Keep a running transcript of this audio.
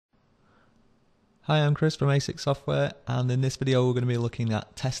Hi, I'm Chris from A6 Software, and in this video we're going to be looking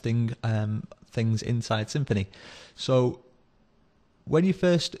at testing things inside Symfony. So when you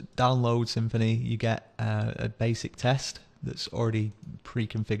first download Symfony, you get a basic test that's already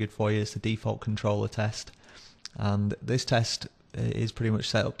pre-configured for you. It's the default controller test, and this test is pretty much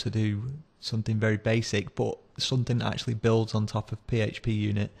set up to do something very basic, but something that actually builds on top of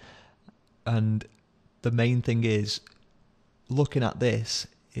PHPUnit. And the main thing is, looking at this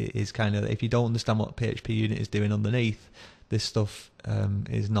is kind of, if you don't understand what PHPUnit is doing underneath, this stuff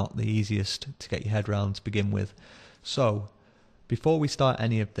is not the easiest to get your head around to begin with. So before we start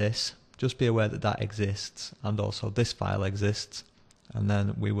any of this, just be aware that that exists, and also this file exists, and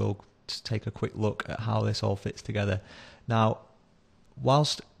then we will take a quick look at how this all fits together. Now,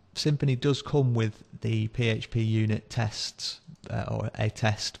 whilst Symfony does come with the PHPUnit tests, or a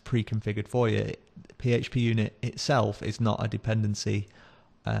test pre-configured for you, PHPUnit itself is not a dependency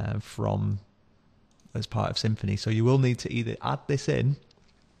from as part of Symfony. So you will need to either add this in.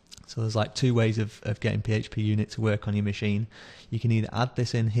 So there's like two ways of getting PHPUnit to work on your machine. You can either add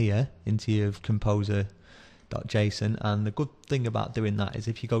this in here into your composer.json, and the good thing about doing that is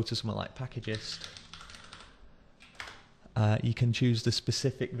if you go to something like Packagist, you can choose the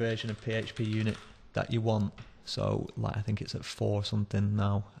specific version of PHPUnit that you want. So like I think it's at 4 something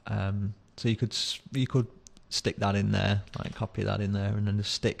now. So you could stick that in there, like copy that in there, and then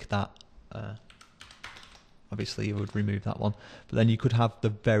just stick that. Obviously you would remove that one, but then you could have the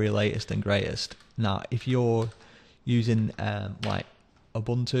very latest and greatest. Now if you're using like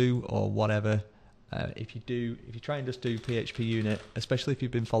Ubuntu or whatever, if you try and just do PHPUnit, especially if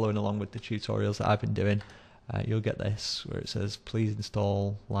you've been following along with the tutorials that I've been doing, you'll get this where it says please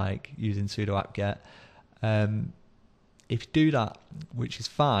install, like using sudo apt-get. If you do that, which is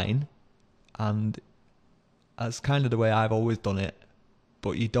fine, and that's kind of the way I've always done it,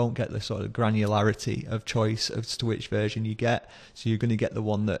 but you don't get the sort of granularity of choice as to which version you get. So you're going to get the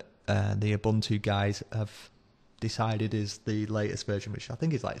one that the Ubuntu guys have decided is the latest version, which I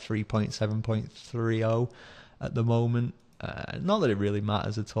think is like 3.7.30 at the moment. Not that it really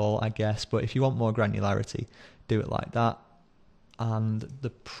matters at all, I guess, but if you want more granularity, do it like that. And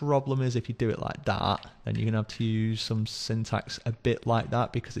the problem is, if you do it like that, then you're going to have to use some syntax a bit like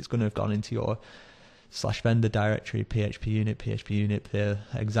that, because it's going to have gone into your /vendor directory, PHPUnit there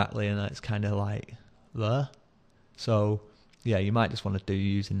exactly, and it's kind of like there. So yeah, you might just want to do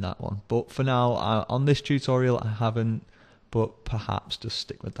using that one. But for now, on this tutorial, I haven't, but perhaps just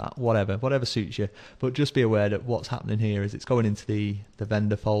stick with that. Whatever suits you. But just be aware that what's happening here is it's going into the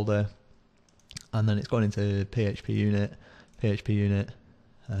vendor folder, and then it's going into PHPUnit, PHPUnit,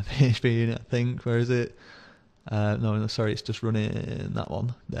 I think. Where is it? No, sorry, it's just running that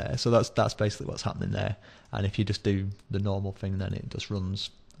one there. So that's basically what's happening there. And if you just do the normal thing, then it just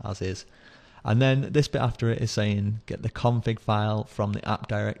runs as is. And then this bit after it is saying get the config file from the app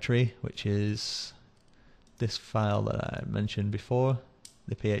directory, which is this file that I mentioned before,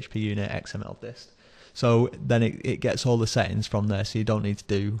 the PHPUnit XML dist. So then it gets all the settings from there, so you don't need to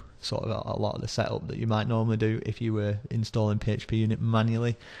do sort of a lot of the setup that you might normally do if you were installing PHPUnit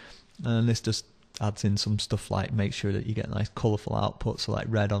manually. And this just adds in some stuff like make sure that you get nice colourful output, so like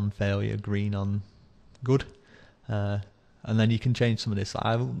red on failure, green on good. And then you can change some of this.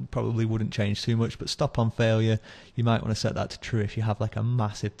 I probably wouldn't change too much, but stop on failure, you might want to set that to true if you have like a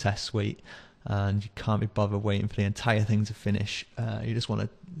massive test suite and you can't be bothered waiting for the entire thing to finish. You just want to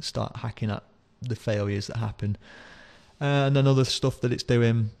start hacking at the failures that happen. And then other stuff that it's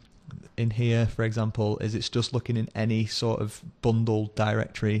doing in here, for example, is it's just looking in any sort of bundle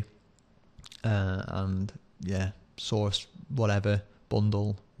directory, and yeah, source whatever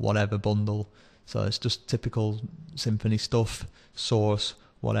bundle, whatever bundle. So it's just typical Symfony stuff, source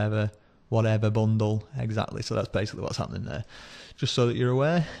whatever bundle, exactly. So that's basically what's happening there, just so that you're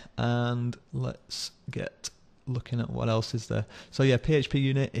aware. And let's get looking at what else is there. So yeah,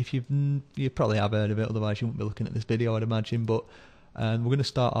 PHPUnit, if you probably have heard of it, otherwise you wouldn't be looking at this video, I'd imagine. But we're going to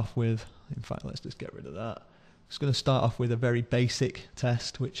start off with, in fact, let's just get rid of that. Just going to start off with a very basic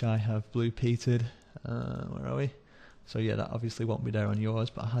test, which I have blue-peated. Where are we? So yeah, that obviously won't be there on yours,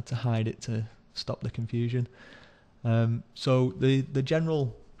 but I had to hide it to stop the confusion. So the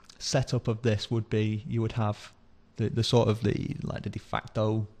general setup of this would be, you would have the sort of the de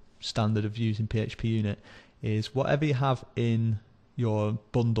facto standard of using PHPUnit is whatever you have in your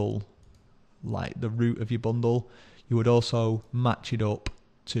bundle, like the root of your bundle, you would also match it up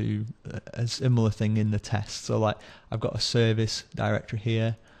to a similar thing in the test. So like I've got a service directory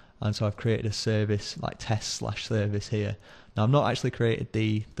here, and so I've created a service like test/service here. Now I've not actually created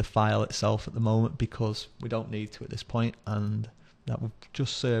the file itself at the moment because we don't need to at this point, and That would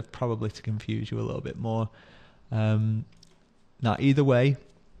just serve probably to confuse you a little bit more. Now, either way,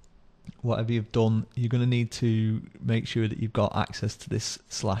 whatever you've done, you're going to need to make sure that you've got access to this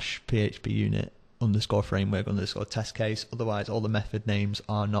 /PHPUnit _framework _ test case. Otherwise, all the method names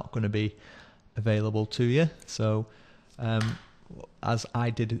are not going to be available to you. So, as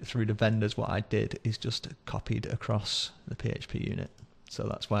I did it through the vendors, what I did is just copied across the PHP unit. So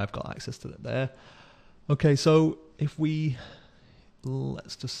that's why I've got access to that there. Okay, so if we,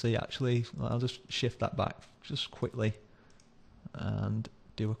 let's just see, actually, I'll just shift that back just quickly and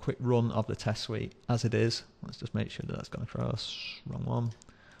do a quick run of the test suite as it is. Let's just make sure that that's gone across. Wrong one,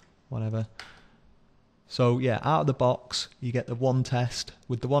 whatever. So yeah, out of the box, you get the one test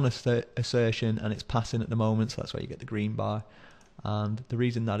with the one assertion, and it's passing at the moment, so that's why you get the green bar. And the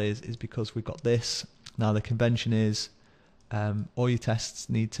reason that is because we've got this. Now the convention is all your tests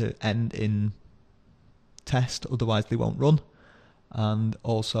need to end in test, otherwise they won't run. And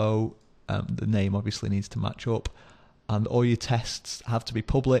also the name obviously needs to match up. And all your tests have to be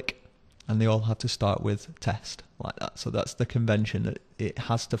public, and they all have to start with test, like that. So that's the convention that it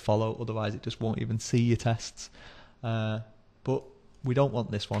has to follow, otherwise it just won't even see your tests. But we don't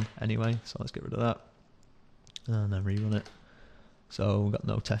want this one anyway, so let's get rid of that. And then rerun it. So we've got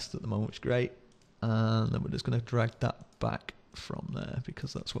no tests at the moment, which is great. And then we're just going to drag that back from there,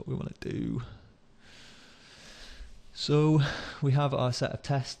 because that's what we want to do. So we have our set of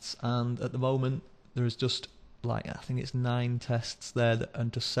tests, and at the moment there is just like, I think it's 9 tests there that are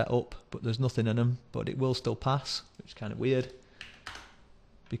just set up, but there's nothing in them, but it will still pass, which is kind of weird,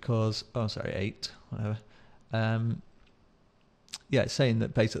 because, oh sorry, 8, whatever. Yeah, it's saying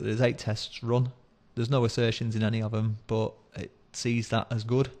that basically there's 8 tests run, there's no assertions in any of them, but it sees that as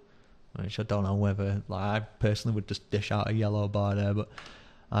good, which I don't know whether, like, I personally would just dish out a yellow bar there, but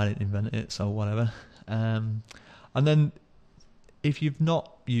I didn't invent it, so whatever. And then if you've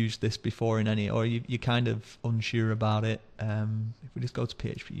not used this before in any, or you're kind of unsure about it, if we just go to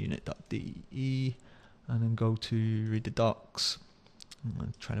phpunit.de and then go to read the docs, I'm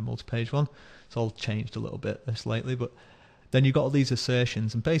going to try the multi-page one. It's all changed a little bit this lately, but then you've got all these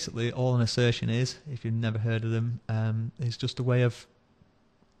assertions, and basically all an assertion is, if you've never heard of them, is just a way of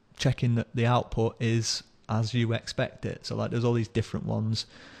checking that the output is as you expect it. So like there's all these different ones.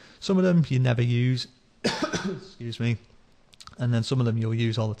 Some of them you never use, excuse me. And then some of them you'll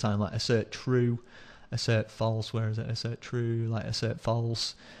use all the time, like assert true, assert false, where is it? Assert true, like assert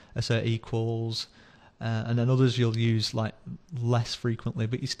false, assert equals. And then others you'll use like less frequently,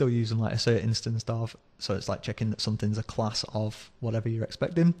 but you still use them, like assert instanced of. So it's like checking that something's a class of whatever you're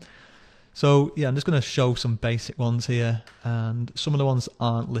expecting. So yeah, I'm just going to show some basic ones here, and some of the ones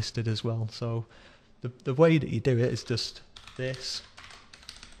aren't listed as well. So the way that you do it is just this,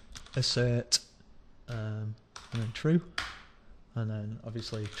 assert, and then true. And then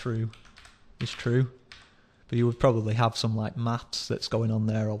obviously true is true, but you would probably have some like maths that's going on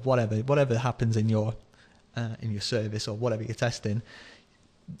there, or whatever happens in your service, or whatever you're testing.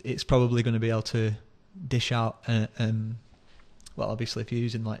 It's probably going to be able to dish out well, obviously if you're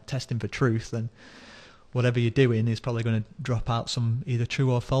using like testing for truth, then whatever you're doing is probably going to drop out some either true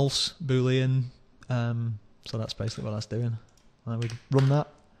or false boolean. So that's basically what that's doing. And we run that.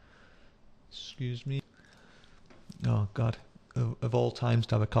 Excuse me. Oh god, of all times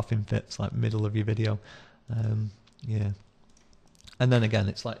to have a coughing fit, it's like middle of your video. Yeah. And then again,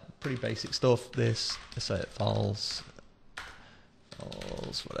 it's like pretty basic stuff. This, assert false,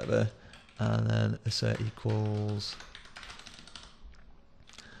 whatever. And then assert equals.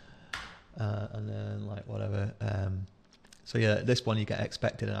 And then like whatever. So yeah, this one you get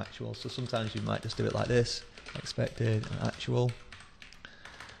expected and actual. So sometimes you might just do it like this. Expected and actual.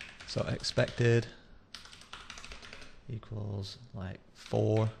 So expected equals like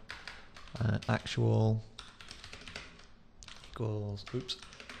 4, actual equals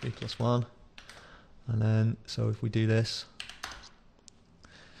 3 plus 1, and then so if we do this,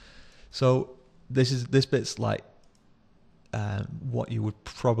 so this bit's like what you would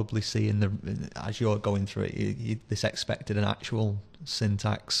probably see in the as you're going through it, this expected and actual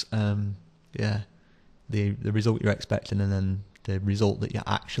syntax. Yeah, the result you're expecting, and then the result that you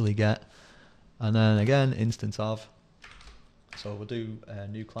actually get, and then again instance of. So we'll do a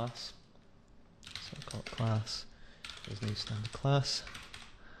new class. So I'll call it class. There's new standard class.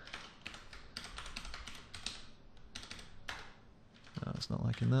 No, it's not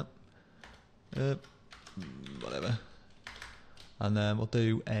liking that. Whatever. And then we'll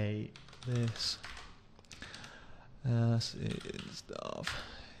do this. Stuff.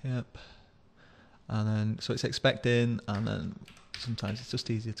 Yep. And then so it's expecting, and then sometimes it's just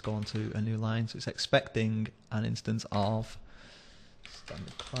easier to go on to a new line. So it's expecting an instance of.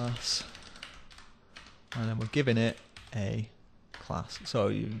 standard class, and then we're giving it a class. So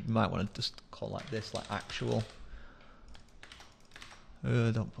you might want to just call like this, like actual.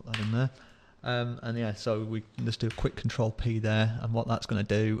 Don't put that in there. And yeah, so we can just do a quick Control P there, and what that's going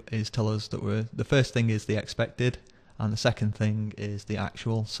to do is tell us that the first thing is the expected, and the second thing is the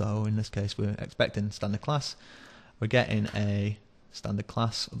actual. So in this case, we're expecting standard class. We're getting a standard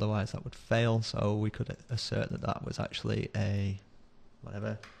class, otherwise that would fail. So we could assert that that was actually a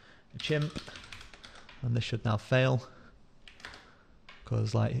chimp, and this should now fail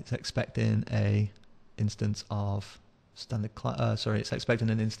because like it's expecting a instance of standard class. It's expecting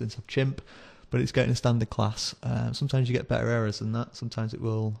an instance of chimp, but it's getting a standard class. Sometimes you get better errors than that. Sometimes it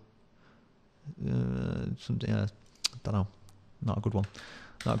will. Something I don't know. Not a good one.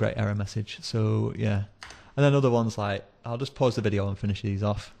 Not a great error message. So yeah, and then other ones like I'll just pause the video and finish these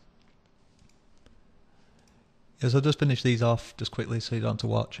off. So I'll just finish these off just quickly so you don't have to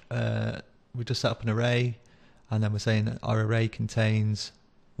watch. We just set up an array, and then we're saying that our array contains.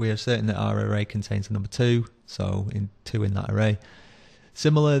 We're asserting that our array contains the number 2, so 2 in that array.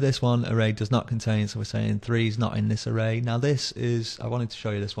 Similar, this one array does not contain, so we're saying 3 is not in this array. Now this is, I wanted to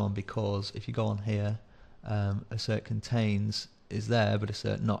show you this one because if you go on here, assert contains is there, but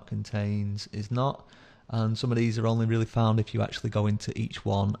assert not contains is not. And some of these are only really found if you actually go into each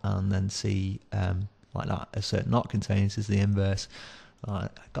one and then see like that, assert not contains is the inverse.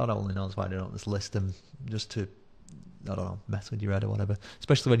 God only knows why they don't just list them just to, I don't know, mess with your head or whatever.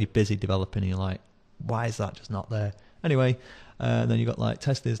 Especially when you're busy developing and you're like, why is that just not there? Anyway, then you've got like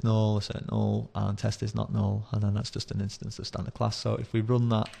test is null, assert null, and test is not null, and then that's just an instance of standard class. So if we run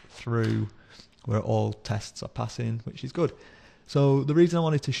that through where all tests are passing, which is good. So the reason I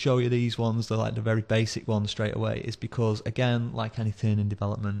wanted to show you these ones, they're like the very basic ones straight away, is because again, like anything in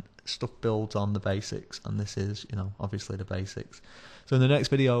development, stuff builds on the basics, and this is, you know, obviously the basics. So in the next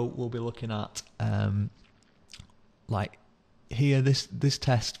video, we'll be looking at like here, this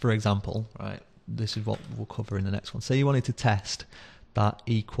test, for example, right? This is what we'll cover in the next one. Say you wanted to test that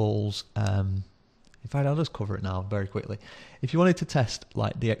equals, in fact, I'll just cover it now very quickly. If you wanted to test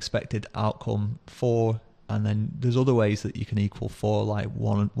like the expected outcome for, and then there's other ways that you can equal for, like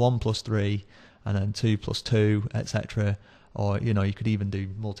 1 plus 3, and then 2 plus 2, etc. Or, you know, you could even do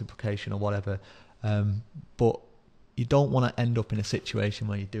multiplication or whatever. But you don't want to end up in a situation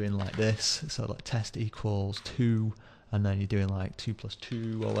where you're doing like this. So like test equals 2, and then you're doing like 2 plus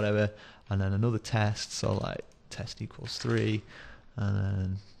 2 or whatever, and then another test, so like test equals 3, and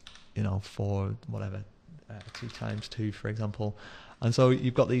then, you know, 4, whatever, 2 times 2, for example. And so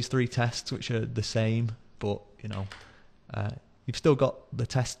you've got these 3 tests which are the same, but, you know, you've still got the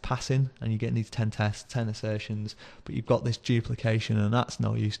test passing, and you're getting these 10 tests, 10 assertions, but you've got this duplication, and that's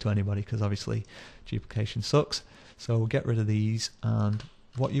no use to anybody because obviously duplication sucks. So we'll get rid of these, and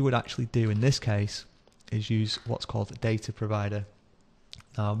what you would actually do in this case is use what's called a data provider.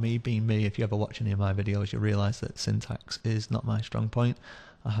 Now, me being me, if you ever watch any of my videos, you'll realise that syntax is not my strong point.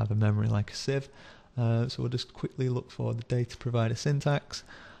 I have a memory like a sieve. So we'll just quickly look for the data provider syntax,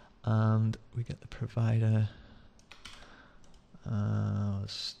 and we get the provider.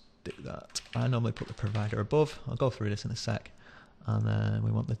 Let's do that. I normally put the provider above. I'll go through this in a sec. And then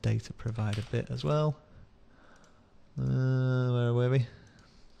we want the data provider bit as well. Where were we?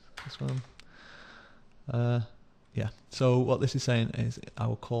 This one. Yeah, so what this is saying is I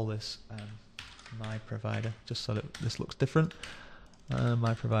will call this my provider, just so that this looks different.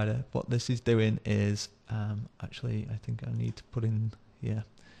 My provider. What this is doing is actually, I think I need to put in here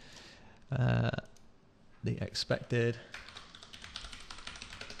the expected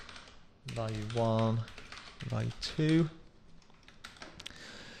value 1, value 2.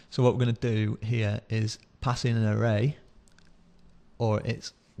 So what we're going to do here is pass in an array, or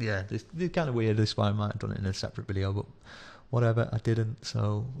it's, yeah, this is kind of weird. This is why I might have done it in a separate video, but whatever, I didn't.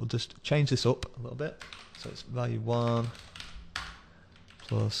 So we'll just change this up a little bit. So it's value 1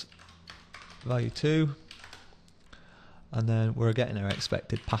 plus value 2, and then we're getting our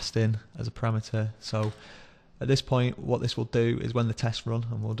expected passed in as a parameter. So at this point, what this will do is when the tests run,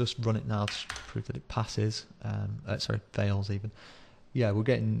 and we'll just run it now to prove that it passes, fails even. Yeah, we're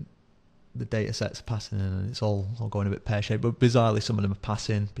getting the data sets passing in, and it's all going a bit pear-shaped, but bizarrely some of them are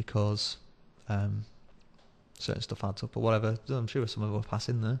passing because certain stuff adds up or whatever. I'm sure some of them are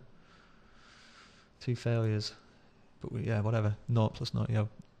passing there. 2 failures, but yeah, whatever. 0 plus 0, yeah.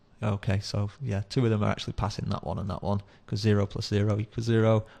 Okay, so yeah, 2 of them are actually passing, that one and that one, because 0 plus 0 equals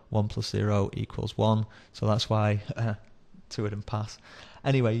 0, 1 plus 0 equals 1, so that's why 2 of them pass.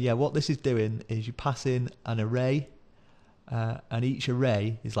 Anyway, yeah, what this is doing is you pass in an array, and each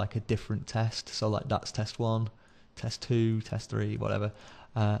array is like a different test. So like that's test 1, test 2, test 3, whatever,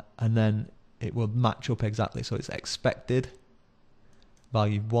 and then it will match up exactly. So it's expected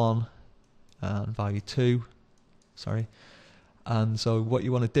value 1 and value 2, sorry. And so what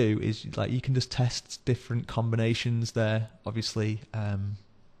you want to do is, like, you can just test different combinations there. Obviously,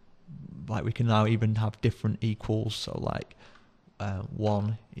 like we can now even have different equals. So like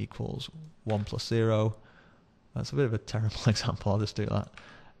 1 equals 1 plus 0. That's a bit of a terrible example. I'll just do that.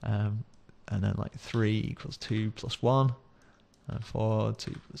 And then like 3 equals 2 plus 1, and 4,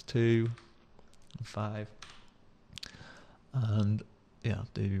 2 plus 2, and 5. And yeah, I'll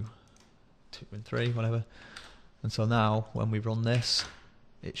do 2 and 3, whatever. And so now when we run this,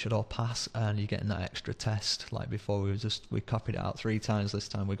 it should all pass, and you're getting that extra test. Like before, we copied it out 3 times. This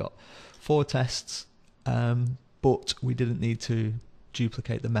time we got 4 tests, but we didn't need to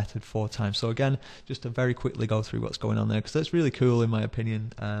duplicate the method 4 times. So again, just to very quickly go through what's going on there, because that's really cool in my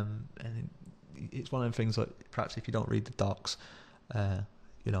opinion. And it's one of the things that perhaps if you don't read the docs,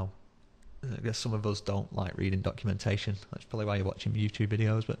 you know, I guess some of us don't like reading documentation. That's probably why you're watching YouTube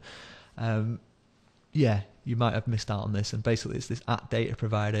videos. But yeah, you might have missed out on this. And basically, it's this @data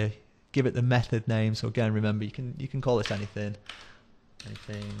provider. Give it the method name. So again, remember, you can call this anything,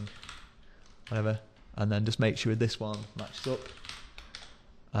 whatever, and then just make sure this one matches up.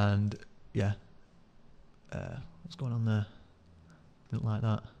 And yeah, what's going on there? Didn't like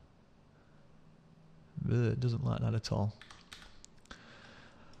that. It doesn't like that at all.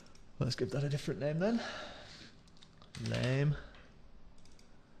 Let's give that a different name then. Lame.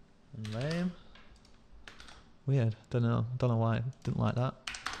 And lame. Weird. Don't know why it didn't like that.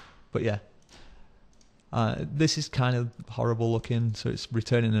 But yeah. This is kind of horrible looking, so it's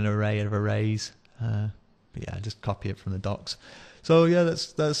returning an array of arrays. But yeah, just copy it from the docs. So yeah,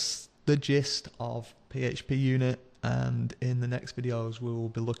 that's the gist of PHPUnit, and in the next videos we will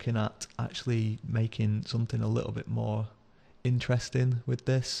be looking at actually making something a little bit more interesting with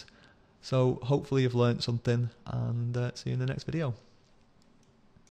this. So hopefully you've learnt something, and see you in the next video.